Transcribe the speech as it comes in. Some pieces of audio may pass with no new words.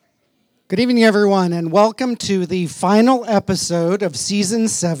Good evening, everyone, and welcome to the final episode of Season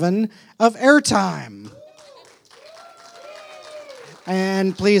 7 of Airtime.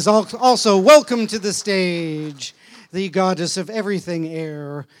 And please also welcome to the stage the goddess of everything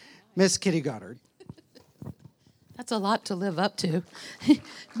air, Miss Kitty Goddard. That's a lot to live up to,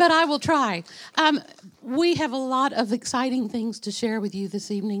 but I will try. We have a lot of exciting things to share with you this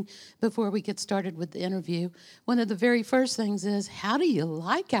evening before we get started with the interview. One of the very first things is, how do you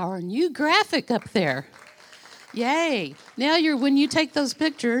like our new graphic up there? Yay. Now when you take those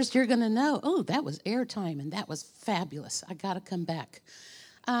pictures, you're going to know, oh, that was Airtime, and that was fabulous. I got to come back.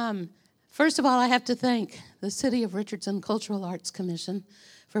 First of all, I have to thank the City of Richardson Cultural Arts Commission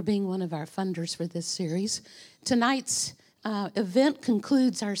for being one of our funders for this series. Tonight's event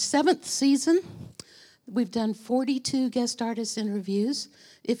concludes our 7th season. We've done 42 guest artist interviews.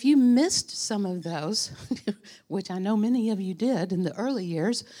 If you missed some of those, which I know many of you did in the early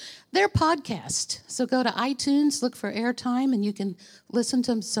years, they're podcast. So go to iTunes, look for Airtime, and you can listen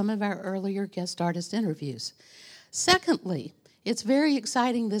to some of our earlier guest artist interviews. Secondly, it's very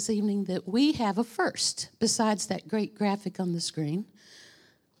exciting this evening that we have a first, besides that great graphic on the screen.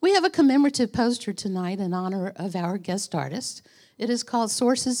 We have a commemorative poster tonight in honor of our guest artist. It is called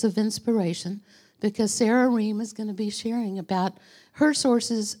Sources of Inspiration, because Sarah Ream is going to be sharing about her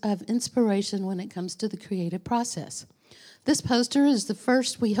sources of inspiration when it comes to the creative process. This poster is the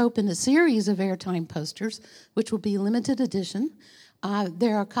first, we hope, in a series of Airtime posters, which will be limited edition.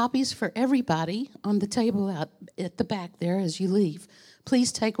 There are copies for everybody on the table out at the back there as you leave.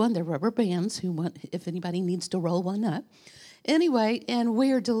 Please take one. They're rubber bands, if anybody needs to roll one up. Anyway, and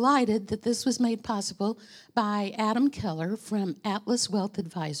we're delighted that this was made possible by Adam Keller from Atlas Wealth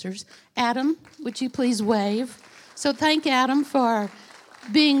Advisors. Adam, would you please wave? So thank Adam for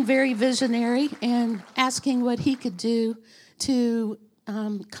being very visionary and asking what he could do to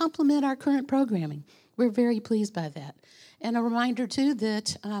complement our current programming. We're very pleased by that. And a reminder, too,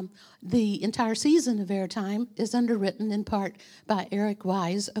 that the entire season of Airtime is underwritten in part by Eric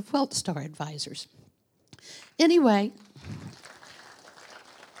Wise of WealthStar Advisors. Anyway,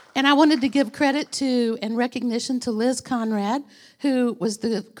 and I wanted to give credit to and recognition to Liz Conrad, who was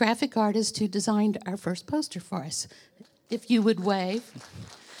the graphic artist who designed our first poster for us. If you would wave.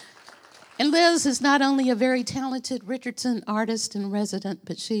 And Liz is not only a very talented Richardson artist and resident,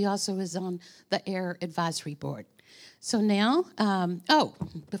 but she also is on the AIR Advisory Board. So now,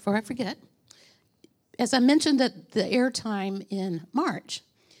 before I forget, as I mentioned at the Airtime in March,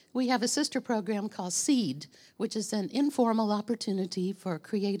 we have a sister program called SEED, which is an informal opportunity for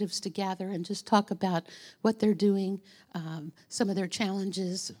creatives to gather and just talk about what they're doing, some of their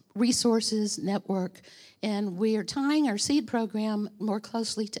challenges, resources, network. And we are tying our SEED program more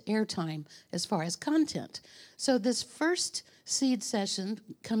closely to Airtime as far as content. So this first SEED session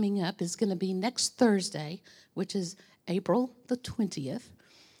coming up is going to be next Thursday, which is April the 20th,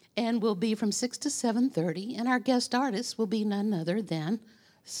 and will be from 6 to 7:30, and our guest artist will be none other than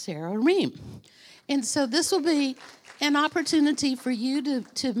Sarah Ream. And so this will be an opportunity for you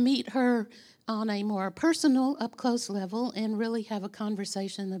to meet her on a more personal, up-close level and really have a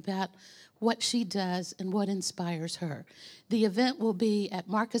conversation about what she does and what inspires her. The event will be at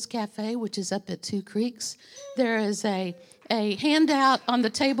Marcus Cafe, which is up at Two Creeks. There is a handout on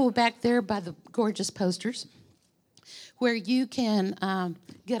the table back there by the gorgeous posters where you can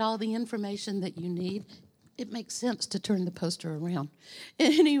get all the information that you need. It makes sense to turn the poster around.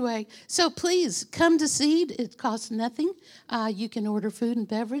 Anyway, so please come to SEED. It costs nothing. You can order food and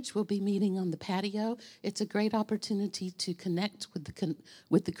beverage. We'll be meeting on the patio. It's a great opportunity to connect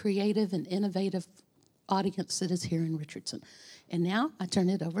with the creative and innovative audience that is here in Richardson. And now I turn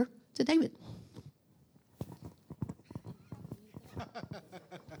it over to David.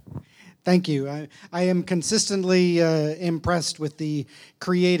 Thank you. I am consistently impressed with the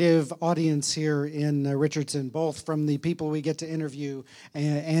creative audience here in Richardson, both from the people we get to interview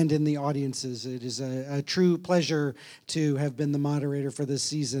and in the audiences. It is a true pleasure to have been the moderator for this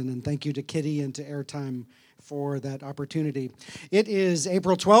season, and thank you to Kitty and to Airtime for that opportunity. It is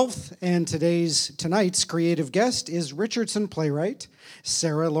April 12th, and tonight's creative guest is Richardson playwright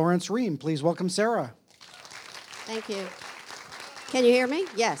Sarah Lawrence Ream. Please welcome Sarah. Thank you. Can you hear me?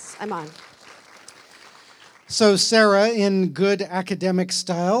 Yes, I'm on. So Sarah, in good academic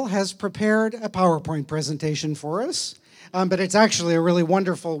style, has prepared a PowerPoint presentation for us, but it's actually a really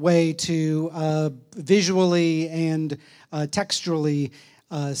wonderful way to visually and textually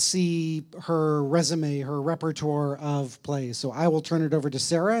see her resume, her repertoire of plays. So I will turn it over to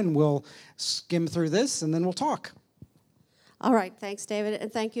Sarah, and we'll skim through this, and then we'll talk. All right, thanks, David.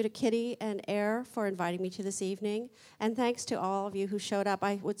 And thank you to Kitty and Air for inviting me to this evening. And thanks to all of you who showed up.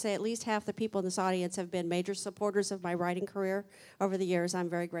 I would say at least half the people in this audience have been major supporters of my writing career over the years. I'm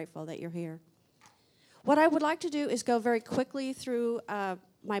very grateful that you're here. What I would like to do is go very quickly through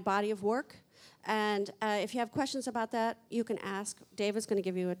my body of work. And if you have questions about that, you can ask. David's going to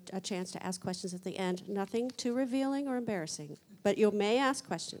give you a chance to ask questions at the end. Nothing too revealing or embarrassing, but you may ask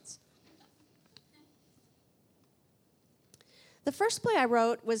questions. The first play I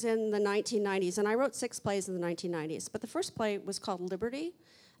wrote was in the 1990s, and I wrote 6 plays in the 1990s. But the first play was called Liberty,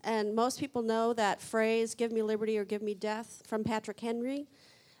 and most people know that phrase, give me liberty or give me death, from Patrick Henry.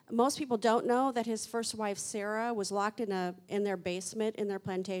 Most people don't know that his first wife, Sarah, was locked in their basement in their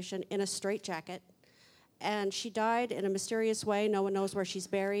plantation in a straitjacket, and she died in a mysterious way. No one knows where she's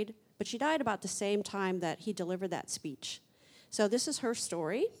buried, but she died about the same time that he delivered that speech. So this is her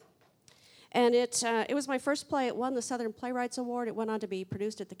story. And it was my first play. It won the Southern Playwrights Award. It went on to be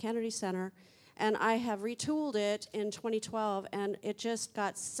produced at the Kennedy Center. And I have retooled it in 2012, and it just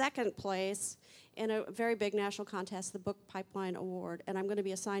got second place in a very big national contest, the Book Pipeline Award. And I'm going to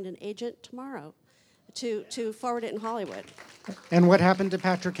be assigned an agent tomorrow to forward it in Hollywood. And what happened to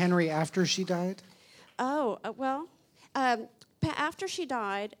Patrick Henry after she died? After she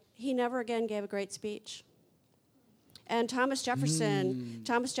died, he never again gave a great speech. And Thomas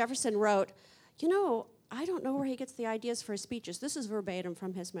Jefferson wrote, I don't know where he gets the ideas for his speeches. This is verbatim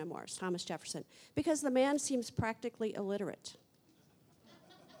from his memoirs, Thomas Jefferson, because the man seems practically illiterate.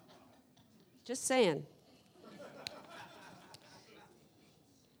 Just saying.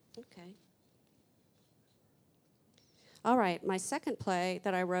 Okay. All right, my second play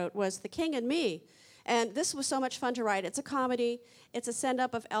that I wrote was The King and Me. And this was so much fun to write. It's a comedy. It's a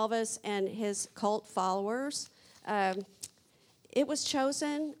send-up of Elvis and his cult followers. It was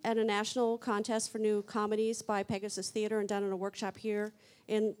chosen at a national contest for new comedies by Pegasus Theater and done in a workshop here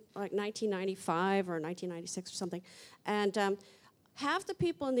in like 1995 or 1996 or something. And half the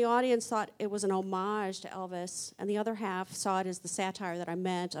people in the audience thought it was an homage to Elvis, and the other half saw it as the satire that I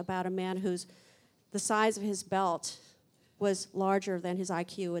meant about a man whose the size of his belt was larger than his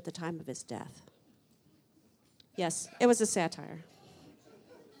IQ at the time of his death. Yes, it was a satire.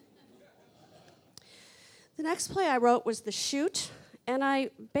 The next play I wrote was The Chute, and I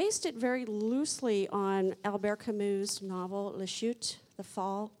based it very loosely on Albert Camus' novel Le Chute, The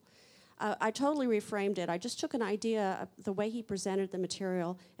Fall. I totally reframed it. I just took an idea of the way he presented the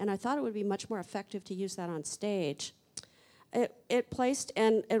material, and I thought it would be much more effective to use that on stage. It placed,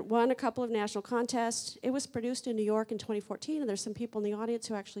 and it won a couple of national contests. It was produced in New York in 2014, and there's some people in the audience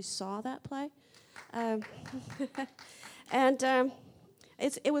who actually saw that play.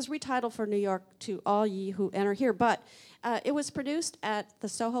 It was retitled for New York to All Ye Who Enter Here, but it was produced at the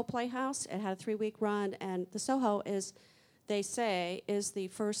Soho Playhouse. It had a 3-week run, and the Soho is, they say, is the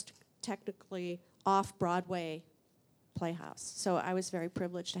first technically off-Broadway playhouse. So I was very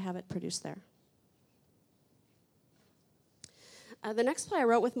privileged to have it produced there. The next play I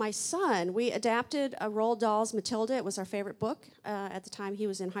wrote with my son, we adapted Roald Dahl's Matilda. It was our favorite book at the time he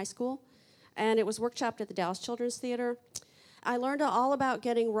was in high school, and it was workshopped at the Dallas Children's Theater. I learned all about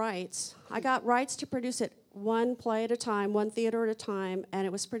getting rights. I got rights to produce it one play at a time, one theater at a time, and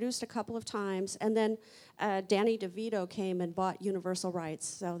it was produced a couple of times. And then Danny DeVito came and bought Universal rights,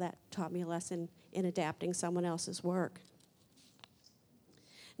 so that taught me a lesson in adapting someone else's work.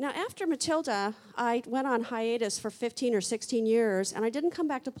 Now, after Matilda, I went on hiatus for 15 or 16 years, and I didn't come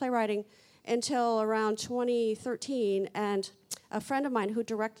back to playwriting until around 2013, and a friend of mine who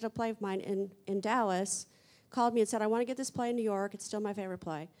directed a play of mine in Dallas called me and said, I want to get this play in New York. It's still my favorite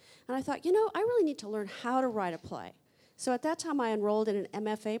play. And I thought, I really need to learn how to write a play. So at that time, I enrolled in an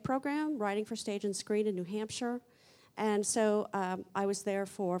MFA program, Writing for Stage and Screen in New Hampshire. And so I was there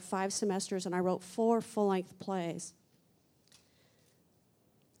for 5 semesters, and I wrote 4 full-length plays.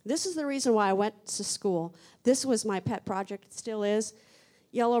 This is the reason why I went to school. This was my pet project. It still is.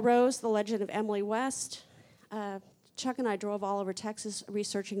 Yellow Rose, The Legend of Emily West. Chuck and I drove all over Texas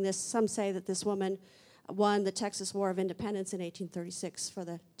researching this. Some say that this woman won the Texas War of Independence in 1836 for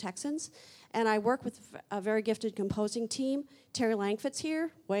the Texans. And I work with a very gifted composing team. Terry Langford's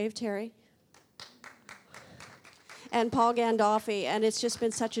here. Wave, Terry. And Paul Gandolfi. And it's just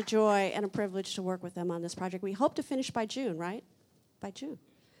been such a joy and a privilege to work with them on this project. We hope to finish by June, right? By June.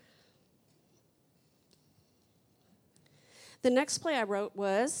 The next play I wrote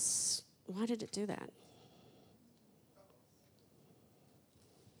was, why did it do that?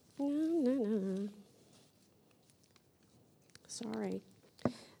 No. Sorry.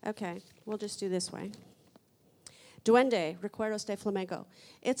 Okay, we'll just do this way. Duende, Recuerdos de Flamenco.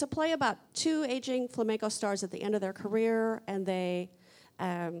 It's a play about two aging flamenco stars at the end of their career, and they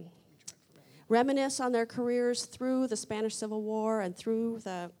reminisce on their careers through the Spanish Civil War and through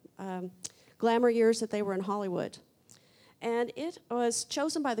the glamour years that they were in Hollywood. And it was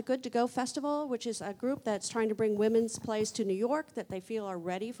chosen by the Good to Go Festival, which is a group that's trying to bring women's plays to New York that they feel are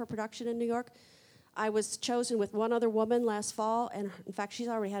ready for production in New York. I was chosen with one other woman last fall, and in fact, she's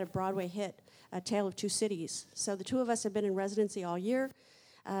already had a Broadway hit, A Tale of Two Cities. So the two of us have been in residency all year.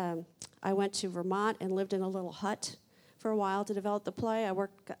 I went to Vermont and lived in a little hut for a while to develop the play.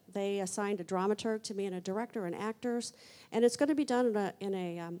 They assigned a dramaturg to me and a director and actors, and it's going to be done in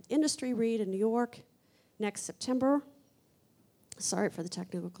a industry read in New York next September. Sorry for the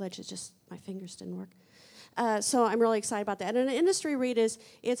technical glitch, it's just my fingers didn't work. So I'm really excited about that. And an industry read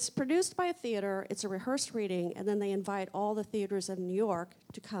it's produced by a theater, it's a rehearsed reading, and then they invite all the theaters in New York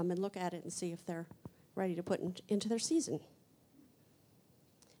to come and look at it and see if they're ready to put into their season.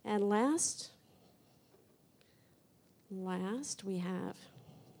 And last we have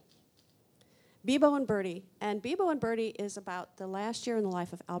Beebo and Birdie. And Beebo and Birdie is about the last year in the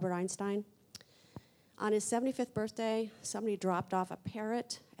life of Albert Einstein. On his 75th birthday, somebody dropped off a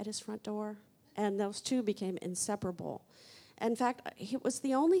parrot at his front door, and those two became inseparable. In fact, it was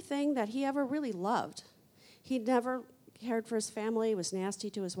the only thing that he ever really loved. He never cared for his family, was nasty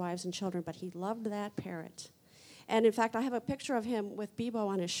to his wives and children, but he loved that parrot. And in fact, I have a picture of him with Beebo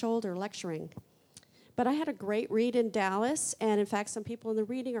on his shoulder lecturing. But I had a great read in Dallas, and in fact, some people in the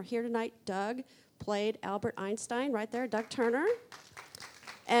reading are here tonight. Doug played Albert Einstein right there, Doug Turner.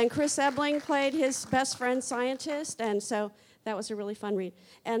 And Chris Ebling played his best friend scientist, and so that was a really fun read.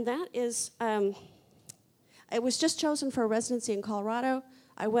 And that is, it was just chosen for a residency in Colorado.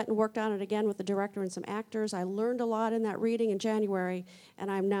 I went and worked on it again with the director and some actors. I learned a lot in that reading in January,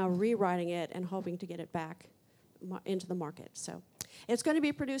 and I'm now rewriting it and hoping to get it back into the market. So it's going to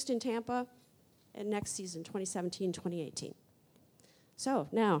be produced in Tampa in next season, 2017-2018. So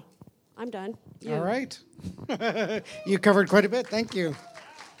now, I'm done. All right. You covered quite a bit. Thank you.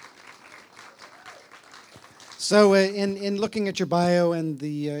 So in looking at your bio and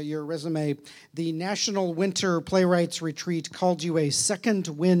your resume, the National Winter Playwrights Retreat called you a second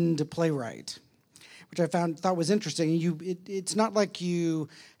wind playwright, which I thought was interesting. It's not like you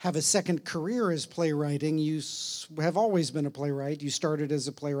have a second career as playwriting. You have always been a playwright. You started as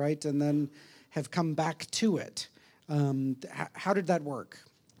a playwright and then have come back to it. How did that work?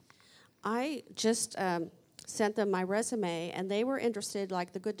 I just sent them my resume, and they were interested,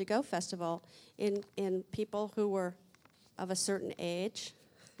 like the Good to Go Festival, in people who were of a certain age.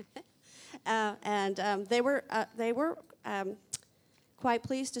 They were quite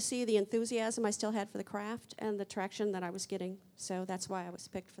pleased to see the enthusiasm I still had for the craft and the traction that I was getting. So that's why I was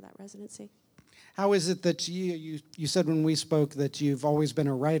picked for that residency. How is it that you said when we spoke that you've always been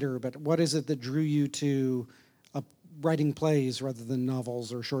a writer, but what is it that drew you to writing plays rather than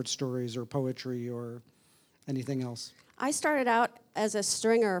novels or short stories or poetry or anything else? I started out as a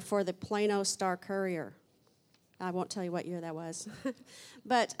stringer for the Plano Star-Courier. I won't tell you what year that was.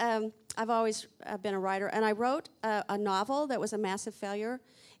 But I've always been a writer. And I wrote a novel that was a massive failure.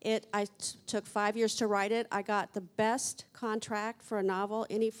 I took 5 years to write it. I got the best contract for a novel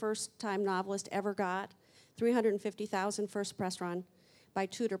any first-time novelist ever got, $350,000 first press run by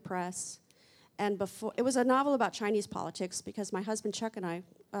Tudor Press. And it was a novel about Chinese politics because my husband Chuck and I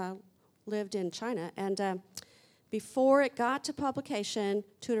lived in China. And before it got to publication,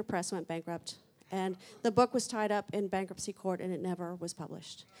 Tudor Press went bankrupt. And the book was tied up in bankruptcy court, and it never was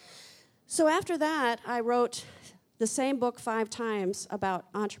published. So after that, I wrote the same book 5 times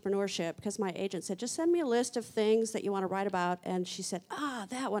about entrepreneurship because my agent said, just send me a list of things that you want to write about. And she said,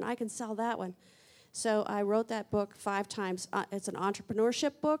 that one, I can sell that one. So I wrote that book 5 times. It's an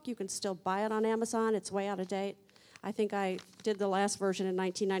entrepreneurship book. You can still buy it on Amazon. It's way out of date. I think I did the last version in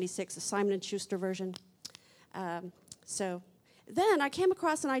 1996, the Simon & Schuster version. So then I came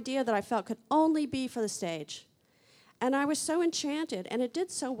across an idea that I felt could only be for the stage. And I was so enchanted, and it did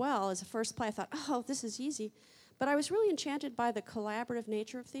so well as a first play. I thought, this is easy. But I was really enchanted by the collaborative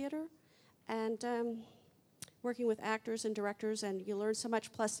nature of theater and working with actors and directors, and you learn so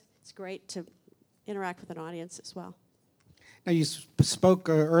much. Plus, it's great to interact with an audience as well. Now, you spoke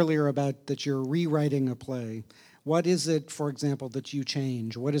earlier about that you're rewriting a play. What is it, for example, that you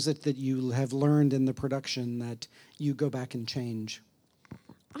change? What is it that you have learned in the production that you go back and change?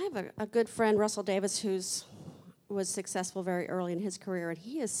 I have a good friend, Russell Davis, was successful very early in his career, and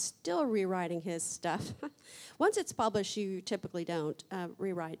he is still rewriting his stuff. Once it's published, you typically don't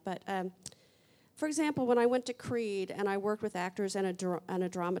rewrite. But for example, when I went to Creed and I worked with actors and a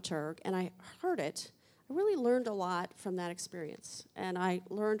dramaturg, and I heard it, I really learned a lot from that experience. And I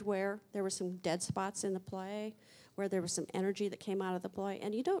learned where there were some dead spots in the play, where there was some energy that came out of the play.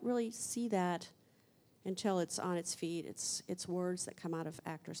 And you don't really see that until it's on its feet. It's words that come out of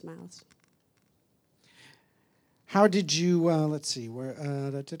actors' mouths. How did you, let's see, where,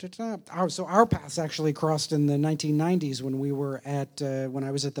 so our paths actually crossed in the 1990s when we were when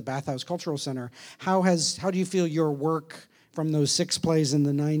I was at the Bathhouse Cultural Center. How do you feel your work from those 6 plays in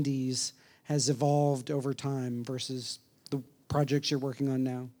the 90s has evolved over time versus the projects you're working on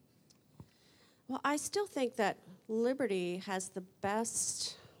now? Well, I still think that Liberty has the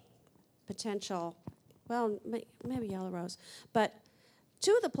best potential, well, maybe Yellow Rose, but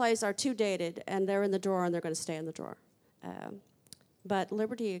 2 of the plays are too dated, and they're in the drawer, and they're going to stay in the drawer. But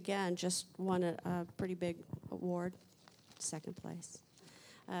Liberty, again, just won a pretty big award, 2nd place.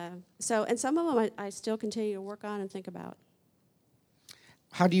 And some of them I still continue to work on and think about.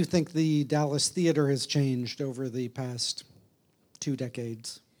 How do you think the Dallas theater has changed over the past 2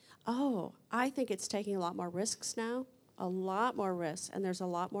 decades? Oh, I think it's taking a lot more risks now, a lot more risks, and there's a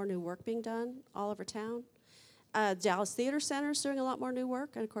lot more new work being done all over town. Dallas Theater Center is doing a lot more new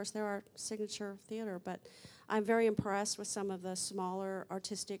work, and of course they're our signature theater, but I'm very impressed with some of the smaller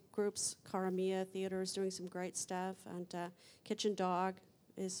artistic groups. Caramia Theater is doing some great stuff, and Kitchen Dog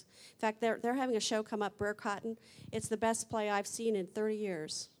is, in fact, they're having a show come up, Brer Cotton. It's the best play I've seen in 30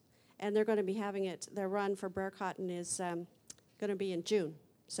 years, and they're going to be having it, their run for Brer Cotton is going to be in June,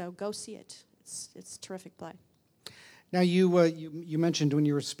 so go see it. It's a terrific play. Now, you mentioned when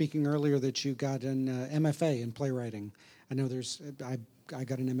you were speaking earlier that you got an MFA in playwriting. I know I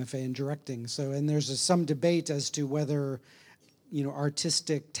got an MFA in directing. So, and there's some debate as to whether,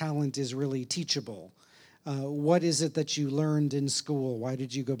 artistic talent is really teachable. What is it that you learned in school? Why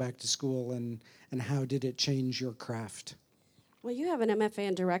did you go back to school, and how did it change your craft? Well, you have an MFA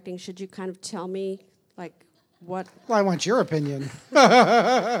in directing. Should you kind of tell me, like, what? Well, I want your opinion.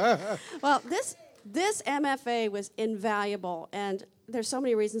 Well, This MFA was invaluable, and there's so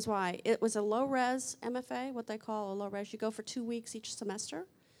many reasons why. It was a low-res MFA, what they call a low-res. You go for 2 weeks each semester,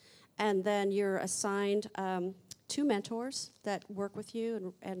 and then you're assigned 2 mentors that work with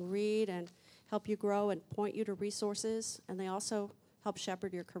you and read and help you grow and point you to resources, and they also help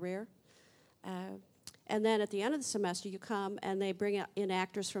shepherd your career. And then at the end of the semester, you come, and they bring in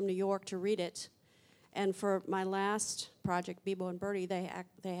actors from New York to read it. And for my last project, Bebo and Birdie,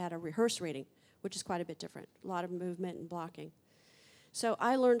 they had a rehearse reading, which is quite a bit different, a lot of movement and blocking. So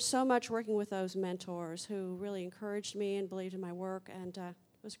I learned so much working with those mentors who really encouraged me and believed in my work, and it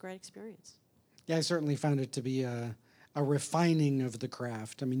was a great experience. Yeah, I certainly found it to be a refining of the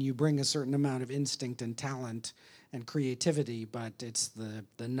craft. I mean, you bring a certain amount of instinct and talent and creativity, but it's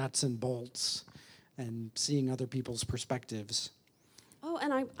the nuts and bolts and seeing other people's perspectives. Oh,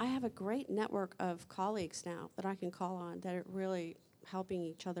 and I have a great network of colleagues now that I can call on that are really helping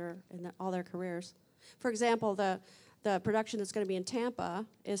each other in all their careers. For example, the production that's going to be in Tampa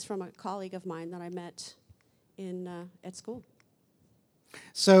is from a colleague of mine that I met at school.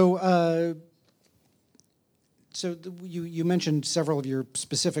 So, you mentioned several of your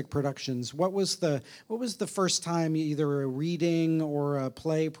specific productions. What was the first time, either a reading or a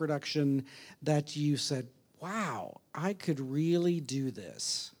play production, that you said, "Wow, I could really do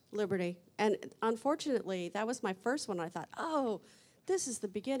this"? Liberty, and unfortunately, that was my first one. I thought, oh, this is the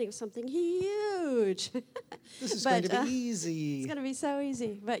beginning of something huge. This is going to be easy. It's going to be so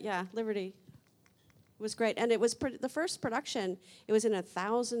easy. But yeah, Liberty was great. And it was the first production. It was in a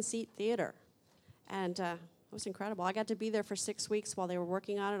 1,000-seat theater. And it was incredible. I got to be there for 6 weeks while they were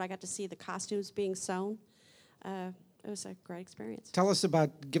working on it. I got to see the costumes being sewn. It was a great experience.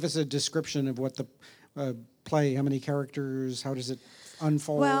 Give us a description of what the play, how many characters, how does it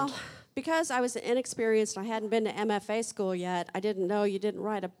unfold? Well, because I was inexperienced and I hadn't been to MFA school yet, I didn't know you didn't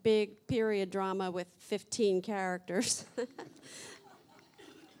write a big period drama with 15 characters.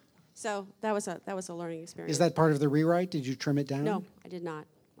 So that was a learning experience. Is that part of the rewrite? Did you trim it down? No, I did not.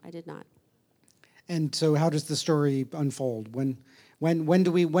 And so, how does the story unfold? When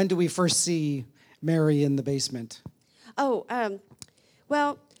do we first see Mary in the basement? Oh,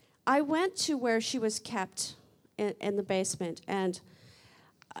 well, I went to where she was kept in the basement, and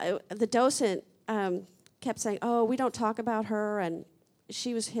the docent kept saying, "Oh, we don't talk about her," and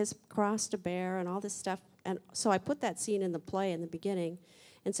she was his cross to bear, and all this stuff. And so I put that scene in the play in the beginning,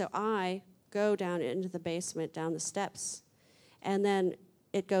 and so I go down into the basement, down the steps, and then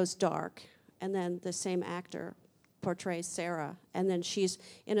it goes dark, and then the same actor portrays Sarah, and then she's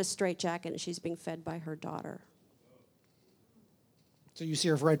in a straitjacket and she's being fed by her daughter. So you see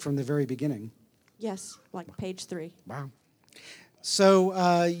her right from the very beginning. Yes, like page 3. Wow.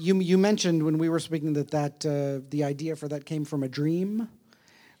 So you mentioned when we were speaking that the idea for that came from a dream.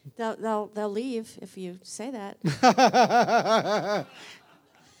 They'll leave if you say that.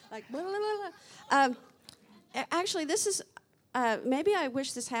 Like, blah, blah, blah, blah. Actually, this is, maybe I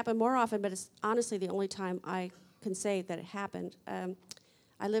wish this happened more often, but it's honestly the only time I can say that it happened.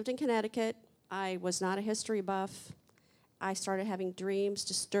 I lived in Connecticut. I was not a history buff. I started having dreams,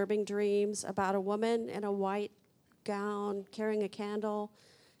 disturbing dreams, about a woman in a white gown carrying a candle.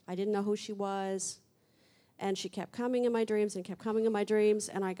 I didn't know who she was. And she kept coming in my dreams and kept coming in my dreams,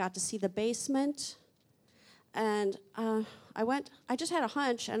 and I got to see the basement. And I just had a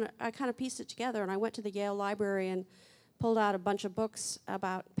hunch, and I kind of pieced it together, and I went to the Yale Library and pulled out a bunch of books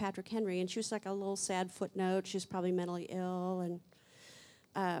about Patrick Henry, and she was like a little sad footnote. She was probably mentally ill,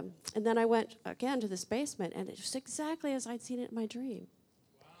 and then I went again to this basement, and it was exactly as I'd seen it in my dream.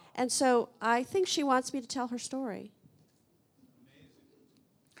 Wow. And so I think she wants me to tell her story.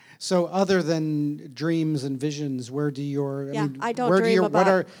 So, other than dreams and visions, where do your I don't dream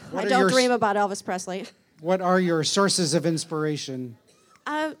about Elvis Presley. What are your sources of inspiration?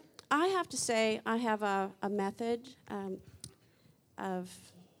 I have to say I have a method and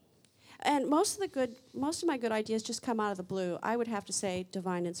most of my good ideas just come out of the blue. I would have to say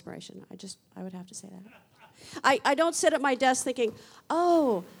divine inspiration. I would have to say that. I don't sit at my desk thinking,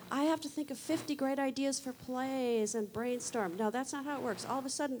 oh, I have to think of 50 great ideas for plays and brainstorm. No, that's not how it works. All of a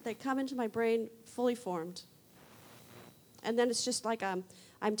sudden, they come into my brain fully formed. And then it's just like I'm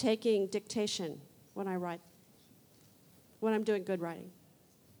taking dictation when I write, when I'm doing good writing.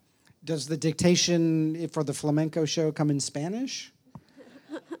 Does the dictation for the flamenco show come in Spanish?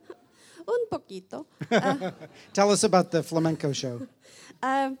 Un poquito. Tell us about the flamenco show.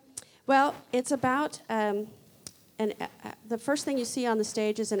 Well, it's about, the first thing you see on the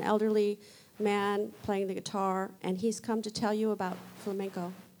stage is an elderly man playing the guitar, and he's come to tell you about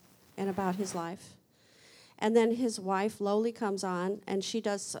flamenco and about his life. And then his wife, Loli, comes on, and she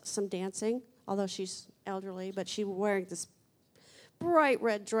does some dancing, although she's elderly, but she's wearing this bright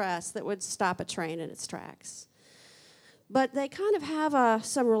red dress that would stop a train in its tracks. But they kind of have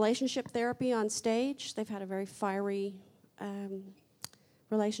some relationship therapy on stage. They've had a very fiery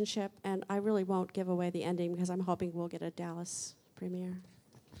relationship, and I really won't give away the ending because I'm hoping we'll get a Dallas premiere.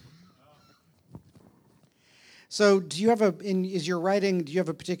 So, do you have do you have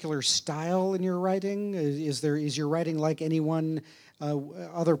a particular style in your writing? Is your writing like anyone,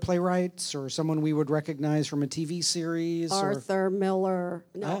 other playwrights, or someone we would recognize from a TV series? Arthur Miller.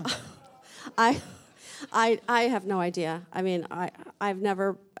 No, I have no idea. I mean, I've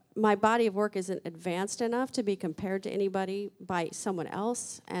never. My body of work isn't advanced enough to be compared to anybody by someone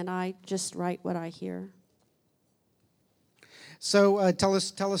else, and I just write what I hear. So tell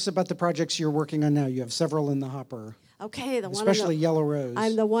us about the projects you're working on now. You have several in the hopper. Okay, especially Yellow Rose.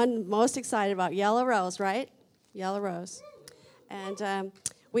 I'm the one most excited about Yellow Rose, right? Yellow Rose, and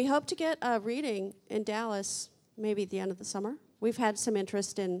we hope to get a reading in Dallas maybe at the end of the summer. We've had some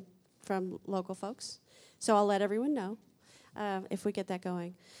interest from local folks, so I'll let everyone know. If we get that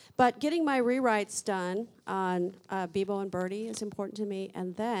going. But getting my rewrites done on Bebo and Birdie is important to me.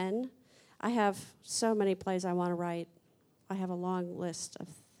 And then I have so many plays I want to write. I have a long list of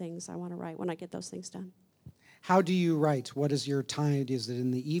things I want to write when I get those things done. How do you write? What is your time? Is it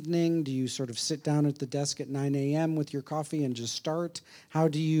in the evening? Do you sort of sit down at the desk at 9 a.m. with your coffee and just start? How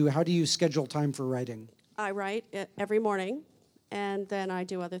do you schedule time for writing? I write every morning, and then I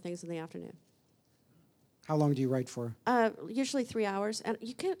do other things in the afternoon. How long do you write for? Usually 3 hours, and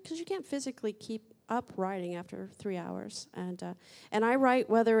you can't physically keep up writing after 3 hours. And I write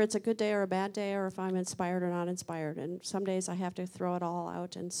whether it's a good day or a bad day, or if I'm inspired or not inspired. And some days I have to throw it all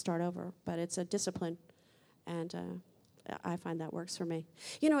out and start over. But it's a discipline, and I find that works for me.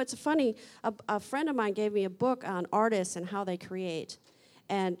 You know, it's funny. A friend of mine gave me a book on artists and how they create,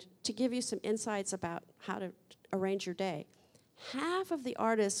 and to give you some insights about how to arrange your day. Half of the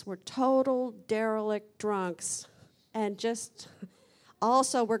artists were total derelict drunks and just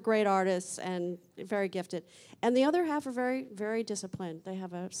also were great artists and very gifted. And the other half are very, very disciplined. They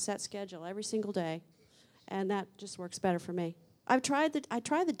have a set schedule every single day, and that just works better for me. I try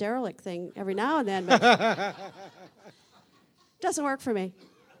the derelict thing every now and then, but it doesn't work for me.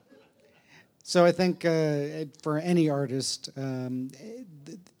 So I think for any artist,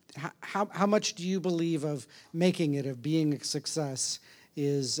 how much do you believe of making it, of being a success,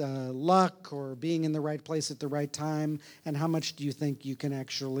 is luck or being in the right place at the right time? And how much do you think you can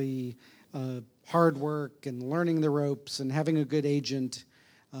actually hard work and learning the ropes and having a good agent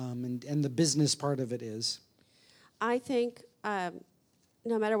and the business part of it is? I think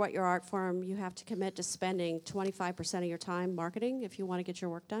no matter what your art form, you have to commit to spending 25% of your time marketing if you want to get your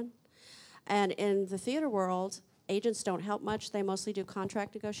work done. And in the theater world, agents don't help much. They mostly do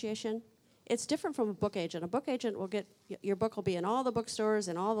contract negotiation. It's different from a book agent. A book agent will get, your book will be in all the bookstores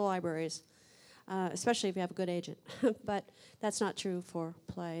and all the libraries, especially if you have a good agent. But that's not true for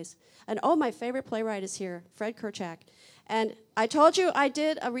plays. And oh, my favorite playwright is here, Fred Kerchak. And I told you I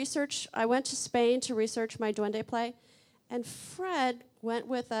did a research, I went to Spain to research my Duende play, and Fred went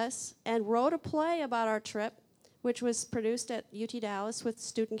with us and wrote a play about our trip, which was produced at UT Dallas with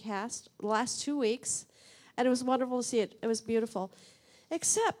student cast the last 2 weeks. And it was wonderful to see it. It was beautiful.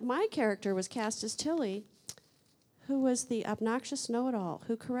 Except my character was cast as Tilly, who was the obnoxious know-it-all,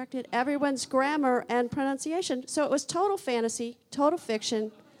 who corrected everyone's grammar and pronunciation. So it was total fantasy, total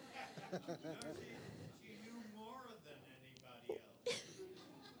fiction. She knew more than anybody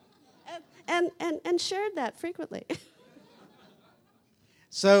else. And shared that frequently.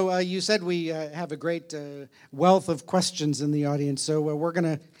 So you said we have a great wealth of questions in the audience, so we're going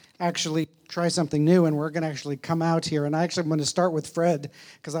to actually try something new, and we're going to actually come out here. And I actually want to start with Fred,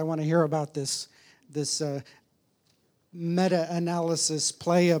 because I want to hear about this meta-analysis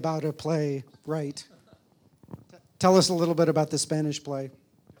play about a play, right? Tell us a little bit about the Spanish play.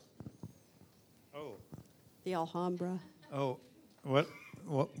 Oh, The Alhambra.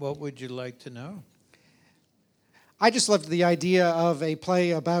 what would you like to know? I just loved the idea of a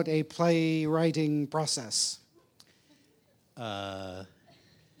play about a playwriting process.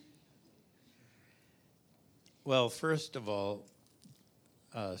 Well, first of all,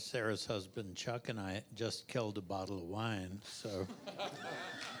 Sarah's husband Chuck and I just killed a bottle of wine, so.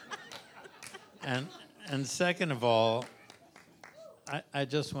 and second of all, I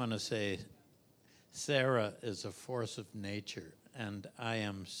just want to say, Sarah is a force of nature, and I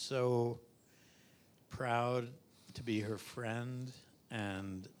am so proud to be her friend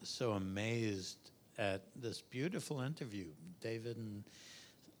and so amazed at this beautiful interview. David and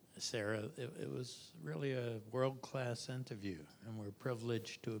Sarah, it was really a world-class interview, and we're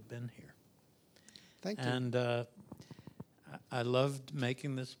privileged to have been here. Thank you. And I loved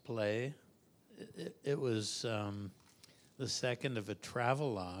making this play. It was the second of a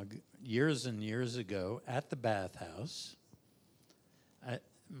travelogue years and years ago at the Bathhouse.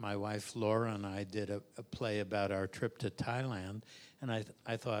 My wife Laura and I did a play about our trip to Thailand, and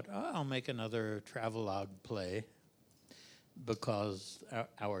I thought, I'll make another travelogue play, because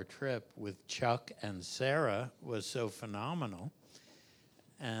our trip with Chuck and Sarah was so phenomenal,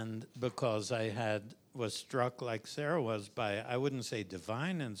 and because I was struck like Sarah was by, I wouldn't say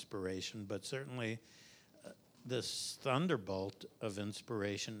divine inspiration, but certainly this thunderbolt of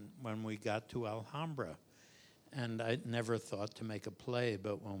inspiration when we got to Alhambra. And I never thought to make a play,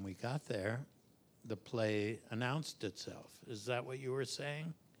 but when we got there, the play announced itself. Is that what you were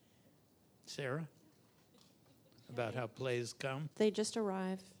saying, Sarah? About how plays come? They just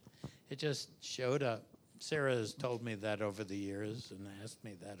arrive. It just showed up. Sarah has told me that over the years and asked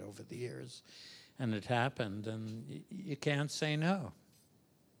me that over the years. And it happened, and you can't say no.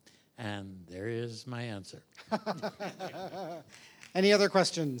 And there is my answer. Any other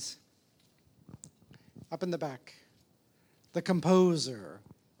questions? Up in the back. The composer.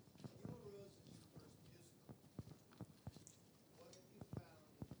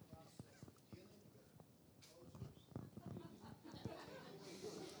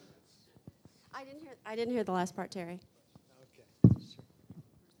 I didn't hear the last part, Terry. Okay.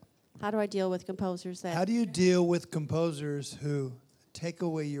 How do I deal with composers that... How do you deal with composers who take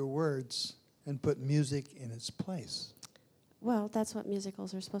away your words and put music in its place? Well, that's what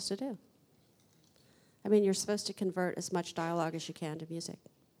musicals are supposed to do. I mean, you're supposed to convert as much dialogue as you can to music.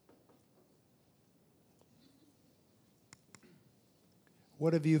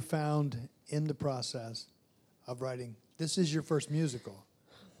 What have you found in the process of writing? This is your first musical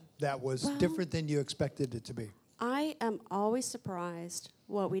that was different than you expected it to be. I am always surprised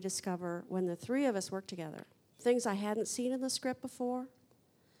what we discover when the three of us work together. Things I hadn't seen in the script before.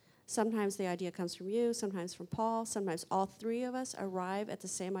 Sometimes the idea comes from you, sometimes from Paul, sometimes all three of us arrive at the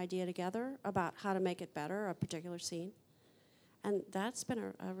same idea together about how to make it better, a particular scene. And that's been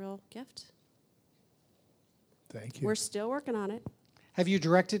a real gift. Thank you. We're still working on it. Have you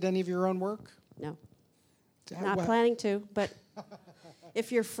directed any of your own work? No. Not planning to, but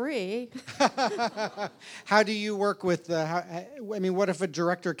if you're free. How do you work with, I mean, what if a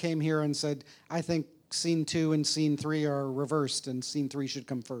director came here and said, I think scene 2 and scene 3 are reversed and scene 3 should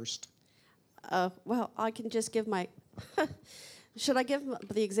come first? Well, I can just give my, should I give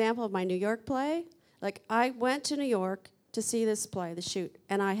the example of my New York play? Like, I went to New York to see this play, the shoot,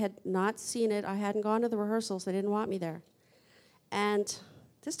 and I had not seen it. I hadn't gone to the rehearsals. They didn't want me there. And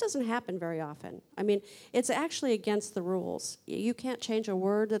This doesn't happen very often. I mean, it's actually against the rules. You can't change a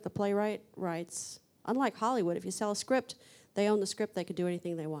word that the playwright writes. Unlike Hollywood, if you sell a script, they own the script, they can do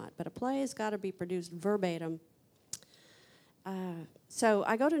anything they want. But a play has got to be produced verbatim. So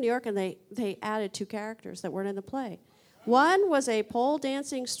I go to New York, and they added 2 characters that weren't in the play. One was a pole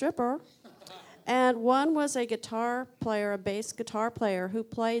dancing stripper, and one was a guitar player, a bass guitar player, who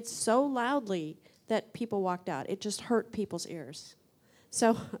played so loudly that people walked out. It just hurt people's ears.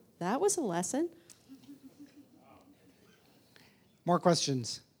 So that was a lesson. More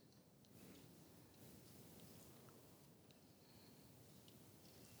questions?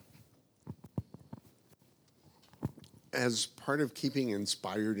 As part of keeping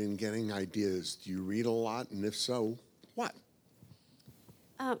inspired and getting ideas, do you read a lot? And if so, what?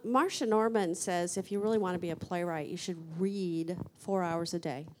 Marcia Norman says if you really want to be a playwright, you should read 4 hours a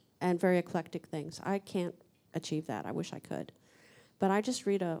day and very eclectic things. I can't achieve that. I wish I could. But I just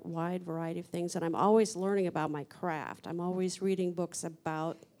read a wide variety of things, and I'm always learning about my craft. I'm always reading books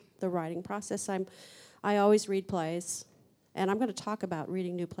about the writing process. I always read plays, and I'm going to talk about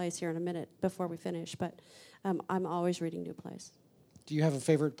reading new plays here in a minute before we finish, but I'm always reading new plays. Do you have a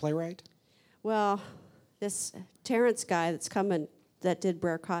favorite playwright? Well, this Terrence guy that's coming that did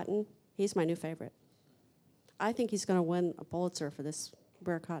Brer Cotton, he's my new favorite. I think he's going to win a Pulitzer for this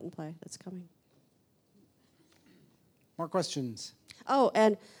Brer Cotton play that's coming. More questions? Oh,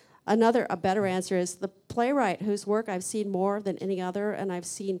 and a better answer is the playwright whose work I've seen more than any other, and I've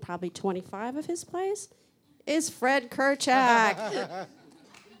seen probably 25 of his plays, is Fred Kerchak.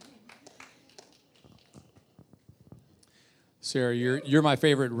 Sarah, you're my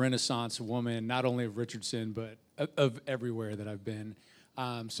favorite Renaissance woman, not only of Richardson, but of everywhere that I've been.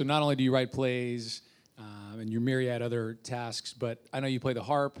 So not only do you write plays and your myriad other tasks, but I know you play the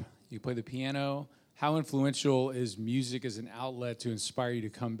harp, you play the piano. How influential is music as an outlet to inspire you to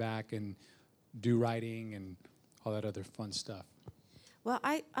come back and do writing and all that other fun stuff? Well,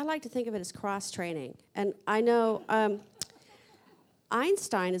 I like to think of it as cross-training. And I know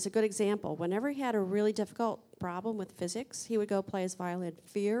Einstein is a good example. Whenever he had a really difficult problem with physics, he would go play his violin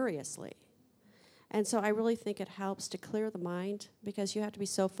furiously. And so I really think it helps to clear the mind because you have to be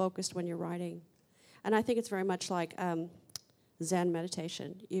so focused when you're writing. And I think it's very much like Zen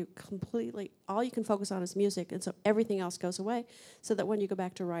meditation. All you can focus on is music, and so everything else goes away, so that when you go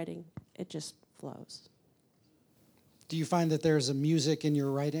back to writing, it just flows. Do you find that there's a music in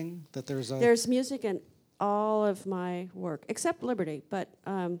your writing? There's music in all of my work, except Liberty, but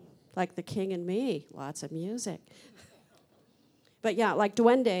like The King and Me, lots of music. But yeah, like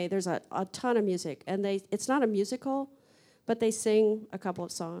Duende, there's a ton of music, and it's not a musical, but they sing a couple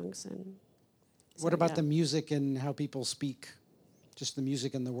of songs. And so, what about the music and how people speak? Just the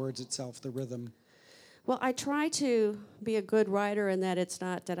music and the words itself, the rhythm. Well, I try to be a good writer in that it's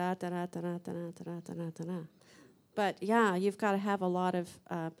not da da da da da da da da da da da. But yeah, you've got to have a lot of,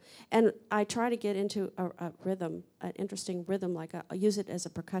 and I try to get into a rhythm, an interesting rhythm. Like I use it as a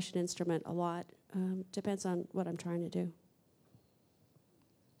percussion instrument a lot. Depends on what I'm trying to do.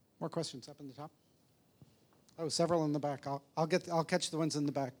 More questions up in the top. Oh, several in the back. I'll catch the ones in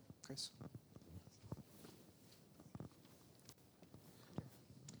the back, Chris.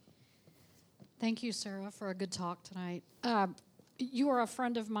 Thank you, Sarah, for a good talk tonight. You are a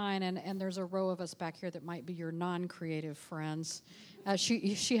friend of mine, and there's a row of us back here that might be your non-creative friends.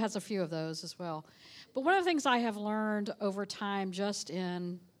 She has a few of those as well. But one of the things I have learned over time, just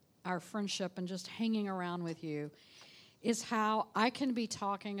in our friendship and just hanging around with you, is how I can be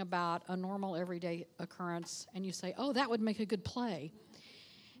talking about a normal everyday occurrence, and you say, oh, that would make a good play.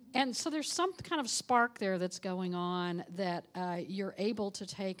 And so there's some kind of spark there that's going on that you're able to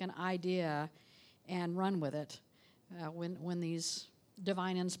take an idea and run with it when these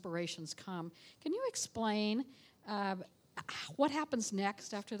divine inspirations come. Can you explain what happens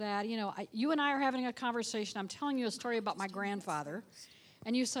next after that? You know, you and I are having a conversation. I'm telling you a story about my grandfather,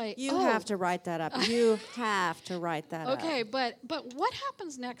 and you say, You have to write that up. You have to write that up. Okay, but what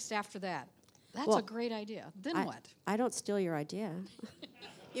happens next after that? That's a great idea. Then what? I don't steal your idea.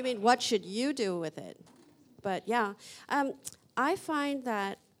 You mean, what should you do with it? But yeah, I find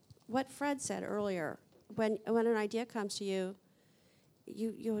that what Fred said earlier, when an idea comes to you,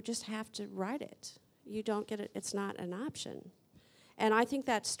 you just have to write it. You don't get it. It's not an option. And I think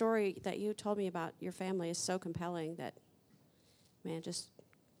that story that you told me about your family is so compelling that, man, just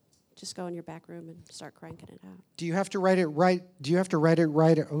go in your back room and start cranking it out. Do you have to write it right? Do you have to write it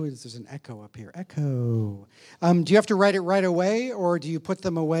right? Oh, there's an echo up here. Echo. Do you have to write it right away, or do you put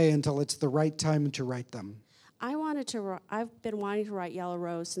them away until it's the right time to write them? I've been wanting to write Yellow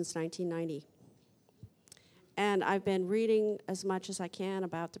Rose since 1990. And I've been reading as much as I can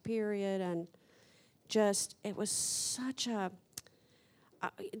about the period, and just, it was such a,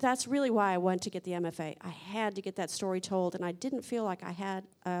 that's really why I went to get the MFA. I had to get that story told, and I didn't feel like I had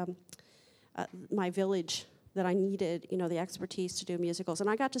my village that I needed, the expertise to do musicals. And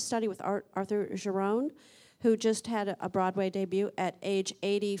I got to study with Arthur Giron, who just had a Broadway debut at age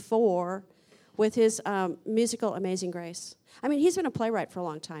 84 with his musical Amazing Grace. I mean, he's been a playwright for a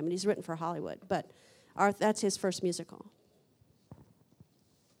long time, and he's written for Hollywood, but that's his first musical.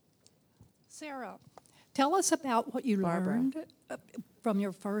 Sarah, tell us about what you Barbara. learned from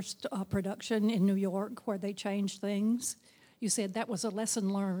your first production in New York where they changed things. You said that was a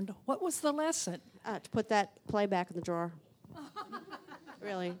lesson learned. What was the lesson? To put that play back in the drawer.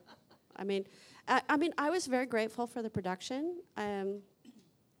 Really. I mean, I was very grateful for the production.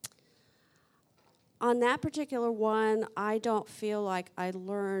 On that particular one, I don't feel like I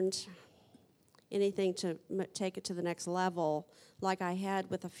learned anything to take it to the next level like I had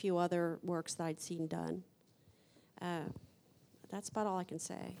with a few other works that I'd seen done. That's about all I can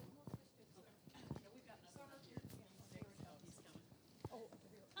say.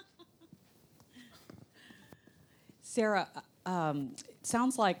 Sarah, it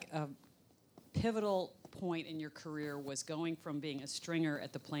sounds like a pivotal point in your career was going from being a stringer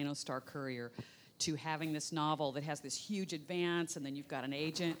at the Plano Star-Courier to having this novel that has this huge advance, and then you've got an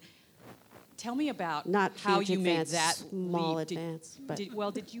agent. Tell me about Not how huge you advance, made that small leap. advance. But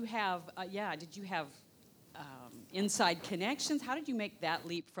Did you have inside connections? How did you make that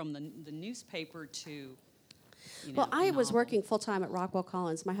leap from the newspaper to? Well, I was novel? working full-time at Rockwell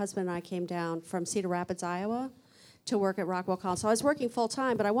Collins. My husband and I came down from Cedar Rapids, Iowa, to work at Rockwell Collins. So I was working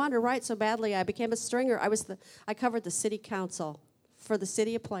full-time, but I wanted to write so badly, I became a stringer. I covered the city council for the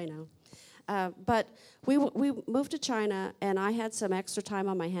city of Plano. But we moved to China, and I had some extra time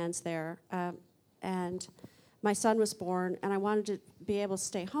on my hands there. And my son was born, and I wanted to be able to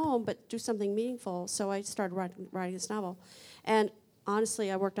stay home but do something meaningful, so I started writing this novel. And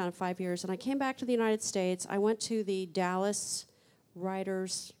honestly, I worked on it 5 years, and I came back to the United States. I went to the Dallas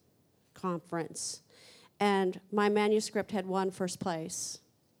Writers Conference, and my manuscript had won first place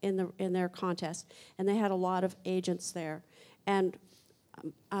in their contest, and they had a lot of agents there. And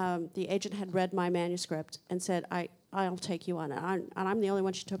the agent had read my manuscript and said, I'll take you on it. And I'm the only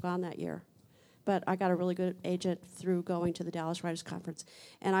one she took on that year. But I got a really good agent through going to the Dallas Writers Conference.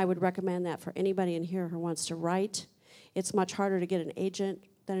 And I would recommend that for anybody in here who wants to write. It's much harder to get an agent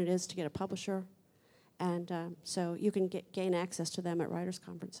than it is to get a publisher. And so you can gain access to them at writers'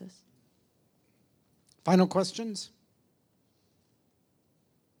 conferences. Final questions?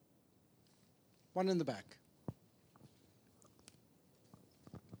 One in the back.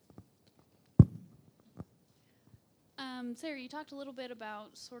 Sarah, you talked a little bit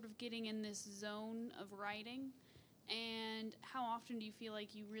about sort of getting in this zone of writing, and how often do you feel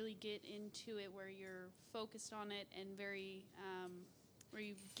like you really get into it where you're focused on it and very, where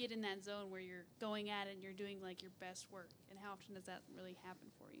you get in that zone where you're going at it and you're doing like your best work, and how often does that really happen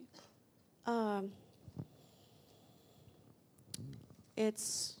for you?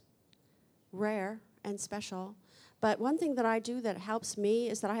 It's rare and special. But one thing that I do that helps me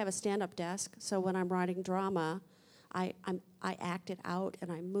is that I have a stand-up desk, so when I'm writing drama, I act it out and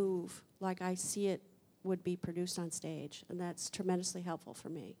I move like I see it would be produced on stage, and that's tremendously helpful for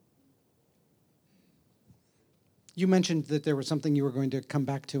me. You mentioned that there was something you were going to come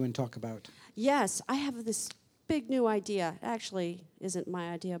back to and talk about. Yes, I have this big new idea. It actually isn't my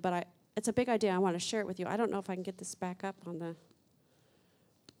idea, but it's a big idea. I want to share it with you. I don't know if I can get this back up on the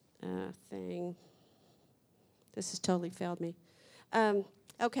thing. This has totally failed me.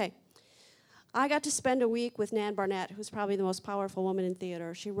 Okay. I got to spend a week with Nan Barnett, who's probably the most powerful woman in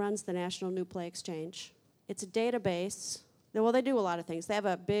theater. She runs the National New Play Exchange. It's a database. Well, they do a lot of things. They have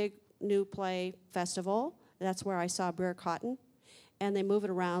a big new play festival. That's where I saw Brer Cotton. And they move it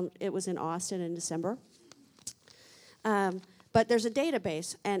around. It was in Austin in December. But there's a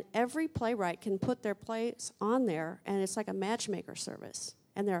database, and every playwright can put their plays on there, and it's like a matchmaker service.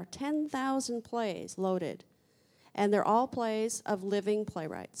 And there are 10,000 plays loaded. And they're all plays of living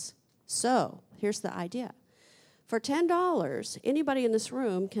playwrights. So, here's the idea. For $10, anybody in this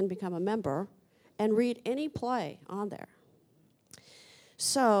room can become a member and read any play on there.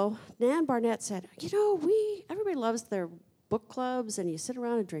 So, Nan Barnett said, everybody loves their book clubs, and you sit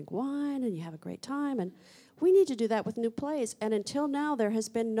around and drink wine, and you have a great time, and we need to do that with new plays. And until now, there has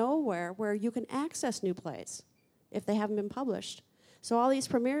been nowhere where you can access new plays if they haven't been published. So all these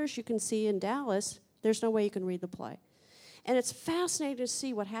premieres you can see in Dallas, there's no way you can read the play. And it's fascinating to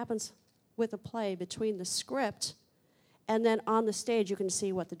see what happens with a play between the script And then on the stage, you can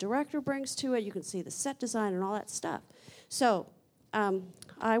see what the director brings to it. You can see the set design and all that stuff. So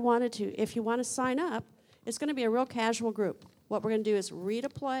I wanted to, if you want to sign up, it's going to be a real casual group. What we're going to do is read a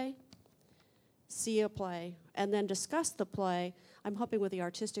play, see a play, and then discuss the play. I'm hoping with the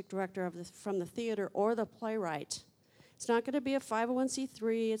artistic director from the theater or the playwright. It's not going to be a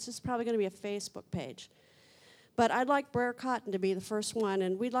 501c3. It's just probably going to be a Facebook page. But I'd like Brer Cotton to be the first one,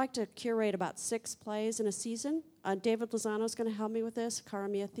 and we'd like to curate about 6 plays in a season. David Lozano's going to help me with this,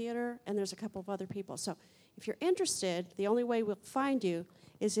 Caramia Theater, and there's a couple of other people. So if you're interested, the only way we'll find you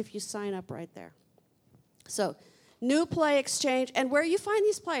is if you sign up right there. So New Play Exchange, and where you find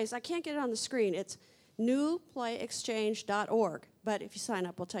these plays, I can't get it on the screen. It's newplayexchange.org, but if you sign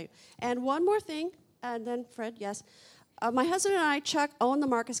up, we'll tell you. And one more thing, and then Fred, yes. My husband and I, Chuck, own the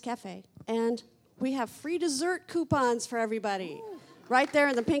Marcus Cafe, and we have free dessert coupons for everybody right there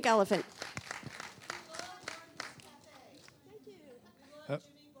in the Pink Elephant. Yes,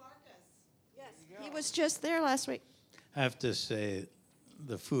 he was just there last week. I have to say,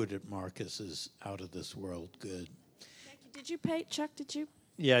 the food at Marcus is out of this world good. Thank you. Did you pay, Chuck? Did you?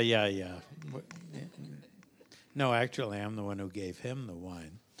 Yeah. No, actually, I'm the one who gave him the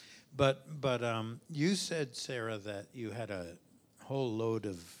wine. But you said, Sarah, that you had a whole load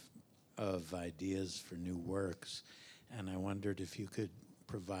of ideas for new works, and I wondered if you could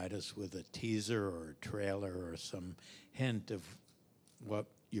provide us with a teaser or a trailer or some hint of what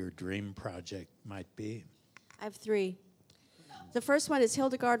your dream project might be. I have 3. The first one is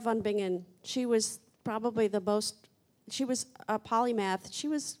Hildegard von Bingen. She was probably she was a polymath. She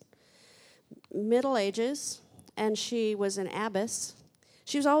was Middle Ages, and she was an abbess.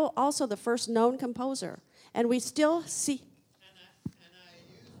 She was also the first known composer, and we still see... And I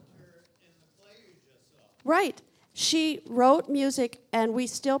used her in the play you just saw. Right. She wrote music, and we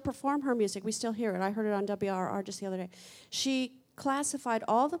still perform her music. We still hear it. I heard it on WRR just the other day. She classified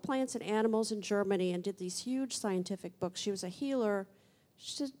all the plants and animals in Germany and did these huge scientific books. She was a healer.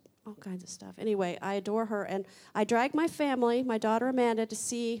 She did all kinds of stuff. Anyway, I adore her, and I dragged my family, my daughter Amanda, to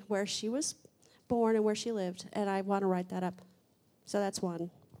see where she was born and where she lived, and I want to write that up. So that's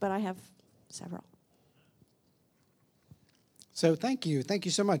one, but I have several. So thank you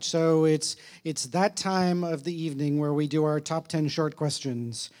so much. So it's that time of the evening where we do our top 10 short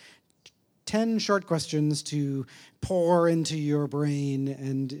questions. 10 short questions to pour into your brain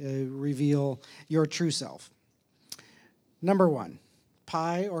and reveal your true self. Number 1,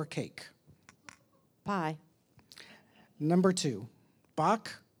 pie or cake? Pie. Number 2,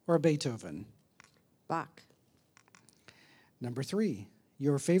 Bach or Beethoven? Bach. Number 3,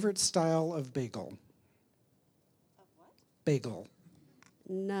 your favorite style of bagel? Of what? Bagel.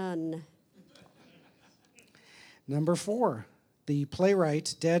 None. Number 4, the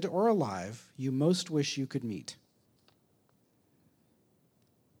playwright, dead or alive, you most wish you could meet?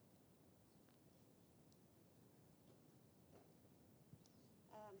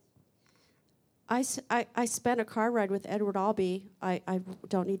 I spent a car ride with Edward Albee. I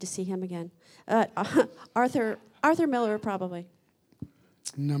don't need to see him again. Arthur Miller, probably.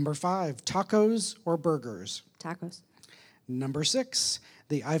 Number 5, tacos or burgers? Tacos. Number 6,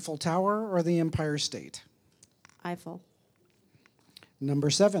 the Eiffel Tower or the Empire State? Eiffel. Number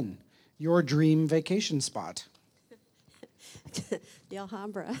 7, your dream vacation spot? The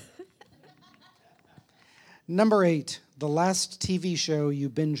Alhambra. Number 8, the last TV show you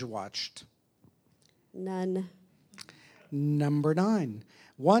binge watched? None. Number 9,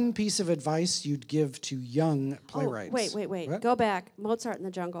 one piece of advice you'd give to young playwrights. Oh, wait. What? Go back. Mozart in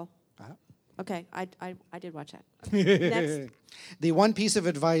the Jungle. Uh-huh. Okay, I did watch that. Next. The one piece of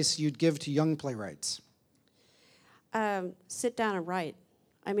advice you'd give to young playwrights? Sit down and write.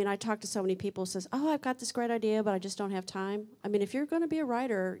 I mean, I talk to so many people who says, "Oh, I've got this great idea, but I just don't have time." I mean, if you're going to be a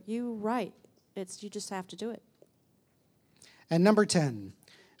writer, you write. You just have to do it. And number 10,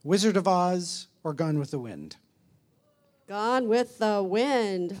 Wizard of Oz or Gone with the Wind? Gone with the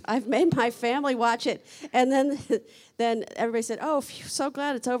Wind. I've made my family watch it, and then everybody said, "Oh, phew, so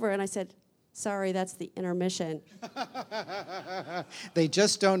glad it's over." And I said, "Sorry, that's the intermission." They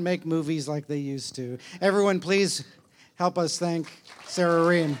just don't make movies like they used to. Everyone, please help us thank Sarah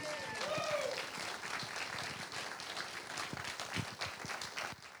Ream.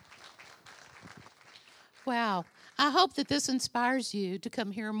 Wow. I hope that this inspires you to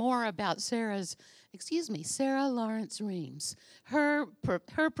come hear more about Sarah Lawrence Reams, her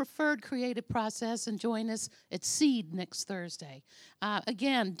preferred creative process, and join us at SEED next Thursday.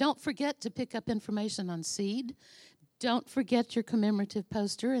 Again, don't forget to pick up information on SEED. Don't forget your commemorative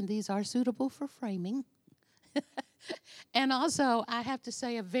poster, and these are suitable for framing. And also, I have to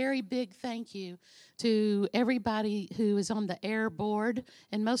say a very big thank you to everybody who is on the AIR board,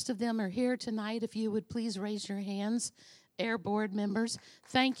 and most of them are here tonight. If you would please raise your hands, AIR board members.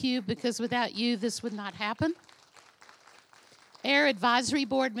 Thank you, because without you, this would not happen. AIR advisory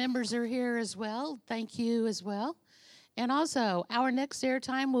board members are here as well. Thank you as well. And also, our next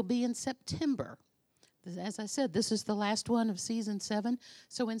airtime will be in September. As I said, this is the last one of season 7.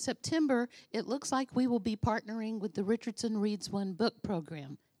 So in September, it looks like we will be partnering with the Richardson Reads One book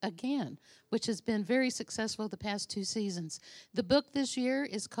program again, which has been very successful the past 2 seasons. The book this year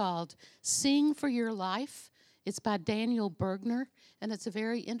is called Sing for Your Life. It's by Daniel Bergner, and it's a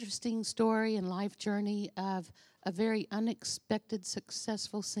very interesting story and life journey of a very unexpected,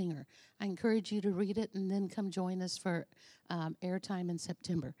 successful singer. I encourage you to read it and then come join us for airtime in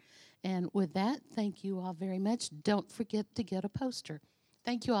September. And with that, thank you all very much. Don't forget to get a poster.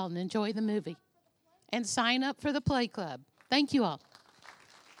 Thank you all, and enjoy the movie. And sign up for the Play Club. Thank you all.